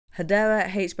Hedera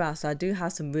Hbar, so I do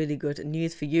have some really good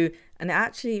news for you, and it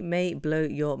actually may blow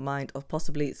your mind or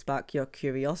possibly spark your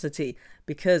curiosity,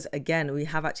 because again, we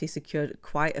have actually secured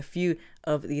quite a few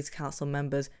of these council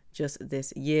members just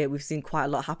this year. We've seen quite a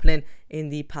lot happening in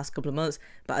the past couple of months,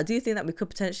 but I do think that we could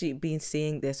potentially be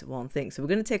seeing this one thing. So we're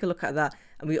going to take a look at that,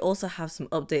 and we also have some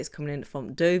updates coming in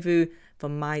from Dovu,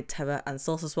 from mytera and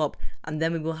saucerswap, and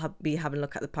then we will be having a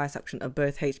look at the price action of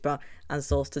both Hbar and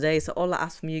Source today. So all I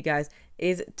ask from you guys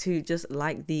is to just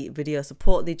like the video,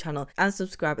 support the channel, and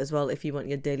subscribe as well if you want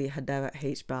your daily Hedera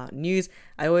Hbar news.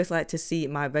 I always like to see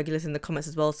my regulars in the comments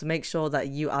as well, so make sure that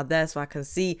you are there so I can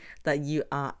see that you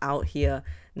are out here.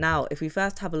 Now, if we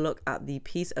first have a look at the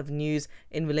piece of news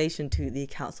in relation to the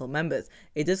council members,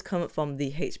 it does come from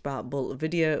the Hbar Bull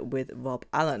video with Rob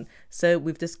Allen. So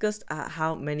we've discussed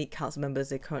how many council members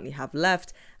they currently have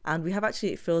left, and we have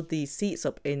actually filled the seats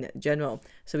up in general.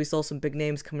 So we saw some big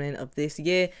names coming in of this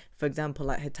year, for example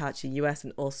like Hitachi US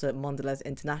and also Mondelez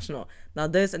International. Now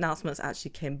those announcements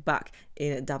actually came back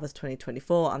in Davos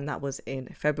 2024, and that was in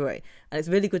February, and it's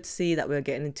really good to see that we're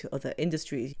getting into other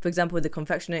industries, for example with the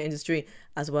confectionery industry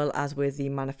as well as with the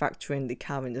manufacturing, the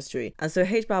car industry. And so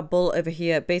Hbar Bull over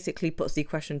here basically puts the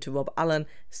question to Rob Allen,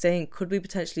 saying could we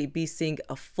potentially be seeing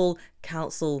a full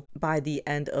council by the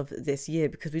end of this year,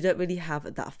 because we don't really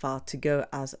have that far to go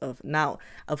as of now.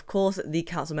 Of course, the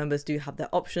council members do have their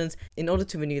options in order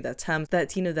to renew their terms.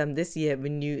 13 of them this year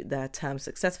renew their terms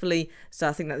successfully, so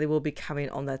I think that they will be carrying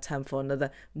on their term for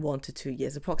another 1 to 2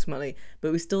 years approximately.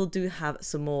 But we still do have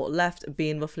some more left,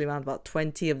 being roughly around about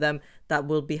 20 of them that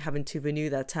will be having to renew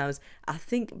their terms, I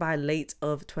think by late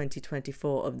of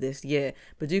 2024 of this year,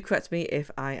 but do correct me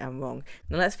if I am wrong.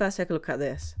 Now let's first take a look at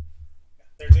this.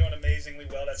 They're doing amazingly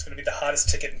well. That's going to be the hottest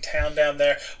ticket in town down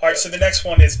there. All right, so the next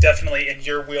one is definitely in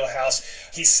your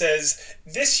wheelhouse. He says,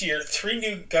 this year, 3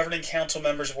 new governing council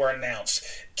members were announced.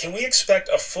 Can we expect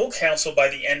a full council by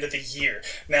the end of the year?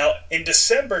 Now, in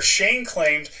December, Shane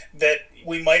claimed that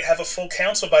we might have a full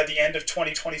council by the end of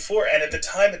 2024, and at the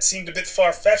time it seemed a bit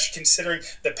far-fetched considering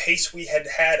the pace we had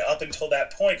had up until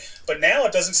that point. But now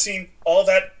it doesn't seem all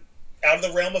that out of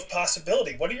the realm of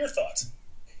possibility. What are your thoughts?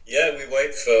 Yeah, we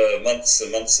wait for months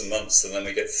and months and months, and then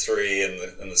we get 3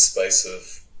 in the space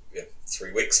of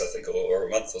 3 weeks, I think, or a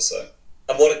month or so.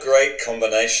 And what a great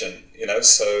combination, you know.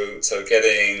 So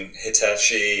getting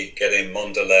Hitachi, getting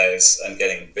Mondelez, and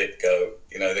getting BitGo,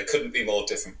 you know, there couldn't be more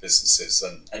different businesses,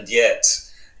 and yet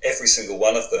every single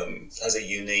one of them has a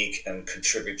unique and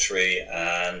contributory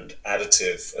and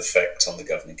additive effect on the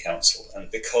governing council. And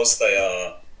because they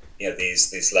are, you know,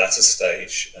 these latter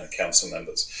stage council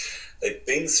members, they've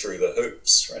been through the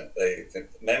hoops, right?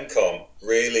 Memcom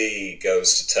really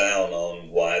goes to town on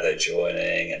why they're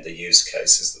joining and the use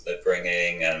cases that they're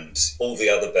bringing and all the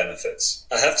other benefits.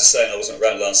 I have to say, and I wasn't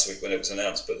around last week when it was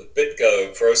announced, but the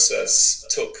BitGo process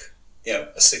took, you know,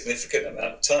 a significant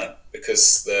amount of time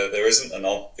because there isn't an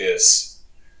obvious,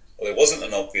 well, there wasn't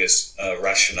an obvious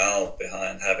rationale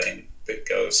behind having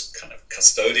BitGo's kind of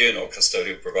custodian or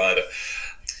custodial provider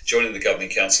joining the governing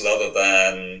council other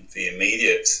than the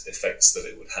immediate effects that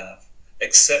it would have,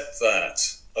 except that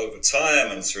over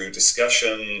time and through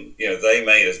discussion, you know, they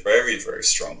made a very, very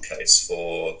strong case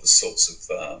for the sorts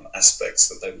of aspects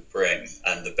that they would bring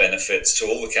and the benefits to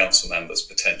all the council members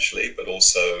potentially, but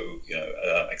also, you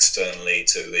know, externally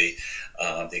to the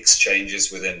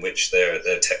exchanges within which their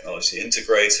technology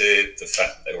integrated, the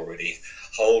fact that they already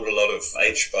hold a lot of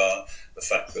Hbar, the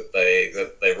fact that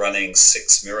they're running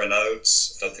 6 mirror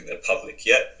nodes. I don't think they're public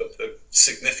yet, but they're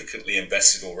significantly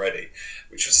invested already,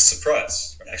 which was a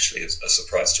surprise, actually a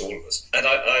surprise to all of us. And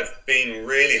I've been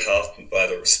really heartened by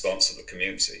the response of the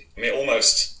community. I mean,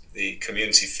 almost the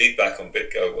community feedback on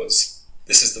BitGo was,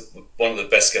 this is one of the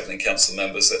best governing council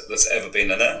members that's ever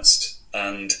been announced.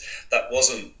 And that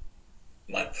wasn't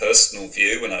my personal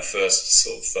view when I first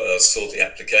sort of saw the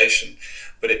application,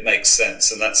 but it makes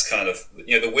sense, and that's kind of,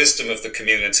 you know, the wisdom of the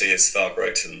community is far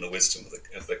greater than the wisdom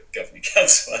of the governing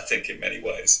council, I think, in many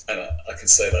ways, and I can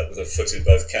say that with a foot in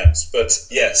both camps. But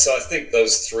yeah, so I think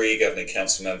those 3 governing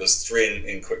council members, 3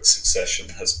 in quick succession,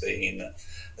 has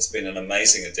been an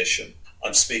amazing addition.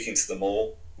 I'm speaking to them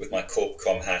all with my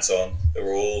CorpCom hat on.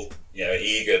 They're all, you know,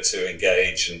 eager to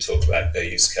engage and talk about their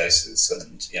use cases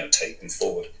and, you know, take them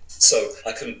forward. So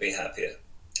I couldn't be happier.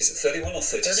 Is it 31 or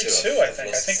 32? 32, I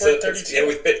think. I think we're at 32. Yeah,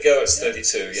 with BitGo it's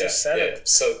 32. Yeah, so 7. Yeah.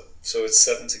 So it's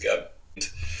 7 to go. I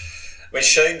mean,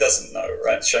 Shane doesn't know,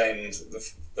 right? Shane,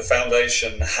 the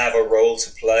foundation have a role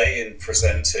to play in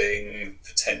presenting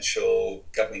potential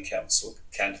governing council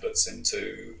candidates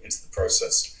into the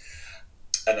process,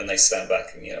 and then they stand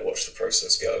back and, you know, watch the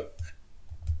process go.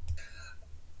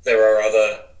 There are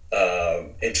other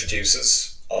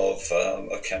introducers of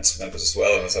council members as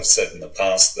well. And as I've said in the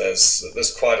past,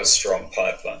 there's quite a strong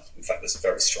pipeline. In fact, there's a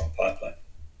very strong pipeline.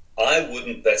 I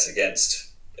wouldn't bet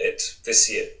against it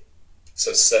this year.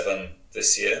 So 7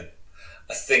 this year.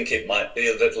 I think it might be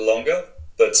a little longer,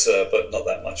 but not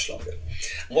that much longer.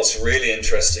 And what's really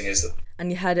interesting is that,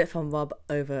 and you heard it from Rob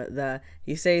over there.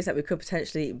 He says that we could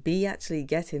potentially be actually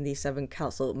getting these 7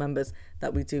 council members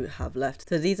that we do have left.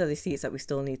 So these are the seats that we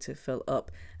still need to fill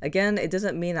up. Again, it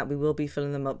doesn't mean that we will be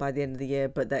filling them up by the end of the year,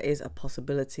 but there is a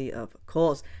possibility, of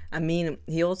course. I mean,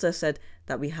 he also said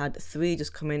that we had 3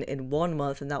 just come in 1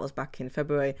 month, and that was back in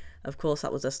February. Of course,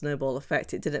 that was a snowball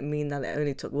effect. It didn't mean that it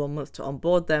only took 1 month to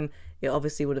onboard them. It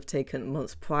obviously would have taken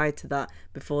months prior to that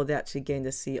before they actually gained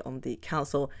a seat on the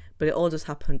council, but it all just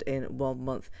happened in 1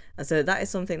 month. And so that is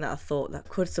something that I thought that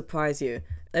could surprise you.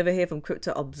 Over here from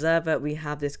Crypto Observer, we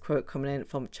have this quote coming in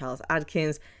from Charles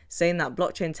Adkins saying that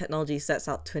blockchain technology sets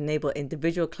out to enable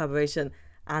individual collaboration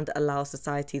and allow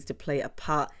societies to play a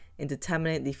part in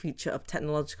determining the future of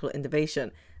technological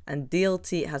innovation. And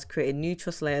DLT has created new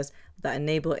trust layers that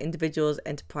enable individuals,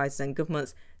 enterprises, and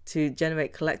governments to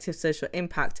generate collective social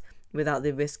impact without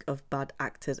the risk of bad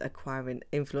actors acquiring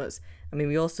influence. I mean,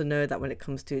 we also know that when it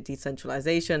comes to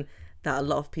decentralization, that a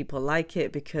lot of people like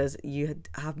it because you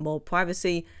have more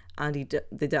privacy and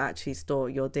they don't actually store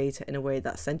your data in a way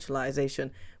that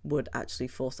centralization would actually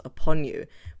force upon you.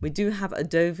 We do have a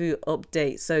Dovu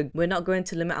update, so we're not going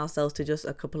to limit ourselves to just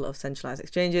a couple of centralized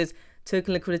exchanges.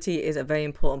 Token liquidity is a very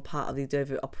important part of the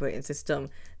Dovu operating system,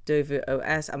 Dovu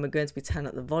OS, and we're going to be turning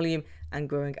up the volume and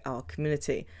growing our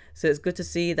community. So it's good to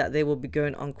see that they will be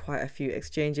going on quite a few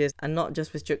exchanges and not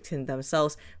just restricting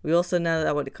themselves. We also know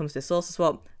that when it comes to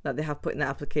saucerswap, that they have put in the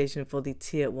application for the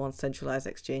tier 1 centralized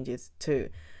exchanges too.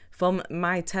 From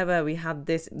mytera, we have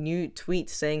this new tweet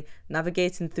saying,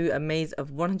 navigating through a maze of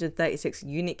 136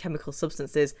 unique chemical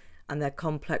substances and their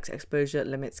complex exposure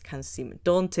limits can seem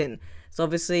daunting. So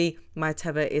obviously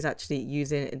mytera is actually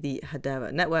using the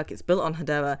Hedera network. It's built on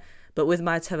Hedera, but with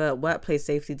mytera, workplace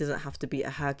safety doesn't have to be a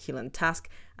Herculean task,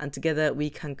 and together we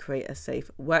can create a safe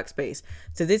workspace.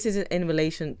 So this is in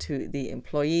relation to the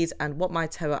employees, and what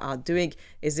mytera are doing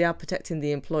is they are protecting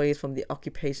the employees from the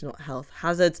occupational health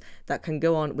hazards that can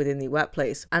go on within the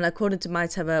workplace. And according to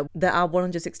mytera, there are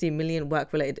 160 million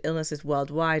work-related illnesses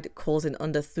worldwide, causing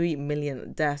under 3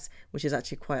 million deaths, which is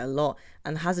actually quite a lot.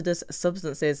 And hazardous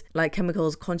substances like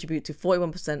chemicals contribute to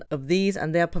 41% of these,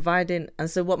 and they are providing, and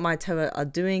so what mytera are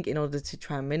doing in order to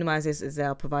try and minimize this is they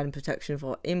are providing protection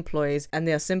for employees, and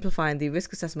they are simplifying the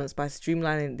risk assessments by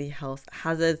streamlining the health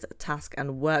hazards, task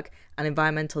and work and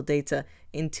environmental data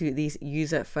into these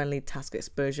user-friendly task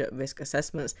exposure risk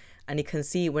assessments. And you can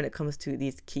see when it comes to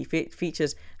these key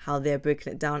features how they're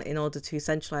breaking it down in order to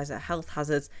centralize their health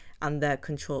hazards and their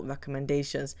control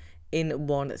recommendations in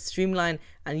one streamline,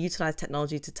 and utilize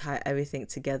technology to tie everything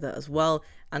together as well,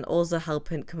 and also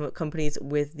helping companies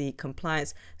with the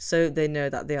compliance so they know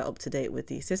that they are up to date with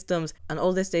the systems. And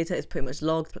all this data is pretty much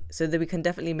logged so that we can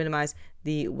definitely minimize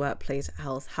the workplace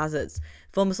health hazards.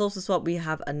 From saucerswap, we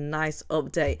have a nice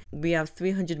update. We have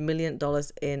 $300 million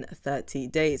in 30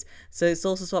 days. So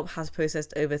saucerswap has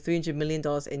processed over $300 million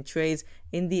in trades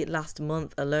in the last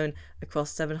month alone across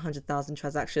 700,000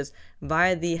 transactions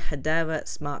via the Hedera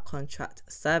smart contract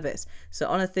service. So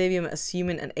on Ethereum,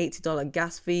 assuming an $80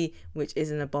 gas fee, which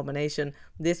is an abomination,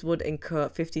 this would incur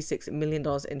 $56 million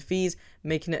in fees,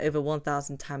 making it over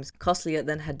 1,000 times costlier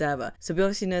than Hedera. So we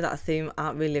obviously know that Ethereum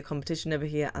aren't really a competition over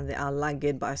here, and they are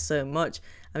lagging by so much.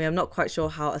 I mean, I'm not quite sure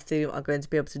how Ethereum are going to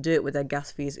be able to do it with their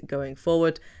gas fees going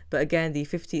forward. But again, the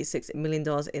 $56 million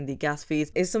in the gas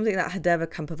fees is something that Hedera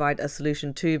can provide a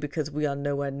solution to, because we are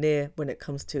nowhere near when it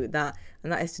comes to that.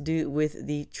 And that is to do with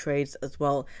the trades as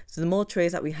well. So the more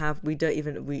trades that we have, we don't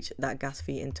even reach that gas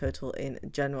fee in total in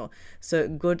general. So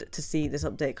good to see this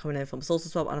update coming in from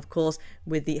saucerswap, and of course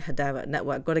with the Hedera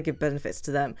network, got to give benefits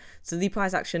to them. So the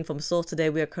price action from Source today,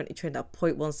 we are currently trading at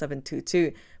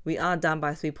 0.1722. We are down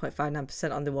by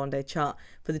 3.59% on the 1-day chart.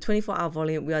 For the 24-hour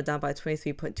volume, we are down by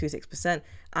 23.26%,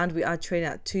 and we are trading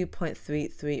at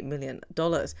 $2.33 million.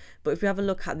 But if we have a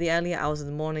look at the earlier hours of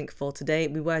the morning for today,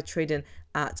 we were trading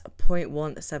at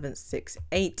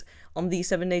 0.1768. On the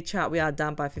 7-day chart, we are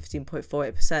down by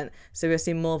 15.48%. So we're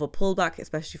seeing more of a pullback,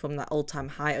 especially from that all-time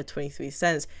high of 23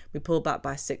 cents. We pulled back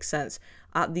by 6 cents.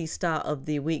 At the start of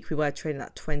the week, we were trading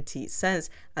at 20 cents,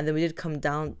 and then we did come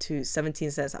down to 17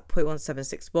 cents at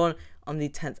 0.1761 on the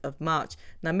 10th of March.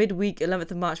 Now midweek,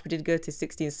 11th of March, we did go to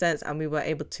 16 cents, and we were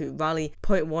able to rally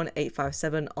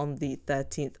 0.1857 on the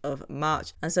 13th of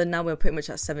March. And so now we're pretty much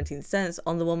at 17 cents.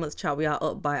 On the 1 month chart, we are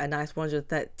up by a nice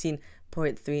 113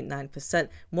 111.39%,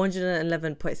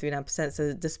 111.39%.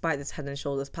 So despite this head and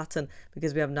shoulders pattern,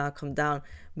 because we have now come down,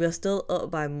 we are still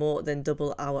up by more than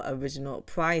double our original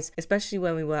price, especially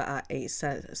when we were at 8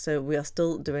 cents. So we are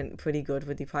still doing pretty good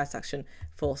with the price action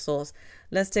for Source.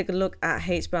 Let's take a look at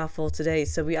HBAR for today.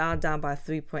 So we are down by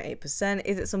 3.8%.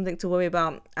 Is it something to worry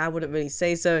about? I wouldn't really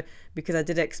say so, because I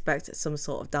did expect some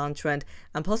sort of downtrend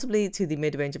and possibly to the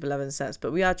mid-range of 11 cents,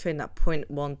 but we are trading at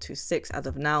 0.126 as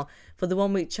of now. For the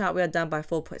 1 week chart, we are down by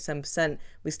 4.7%.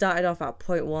 We started off at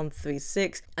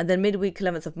 0.136, and then midweek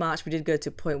 11th of March, we did go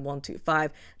to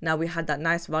 0.125. Now we had that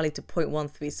nice rally to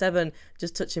 0.137,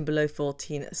 just touching below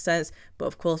 14 cents, but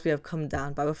of course we have come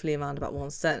down by roughly around about 1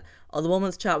 cent. On the 1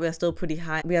 month chart, we are still pretty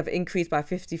high. We have increased by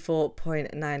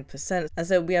 54.9%, and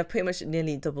so we have pretty much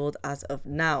nearly doubled as of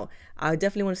now. I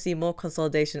definitely want to see more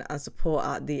consolidation and support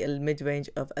at the mid-range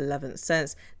of 11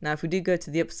 cents. Now if we do go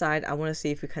to the upside, I want to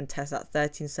see if we can test that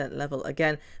 13 cent level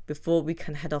again before we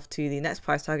can head off to the next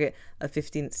price target of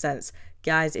 15 cents.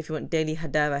 Guys, if you want daily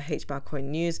Hedera Hbar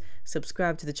coin news,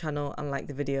 subscribe to the channel and like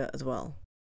the video as well.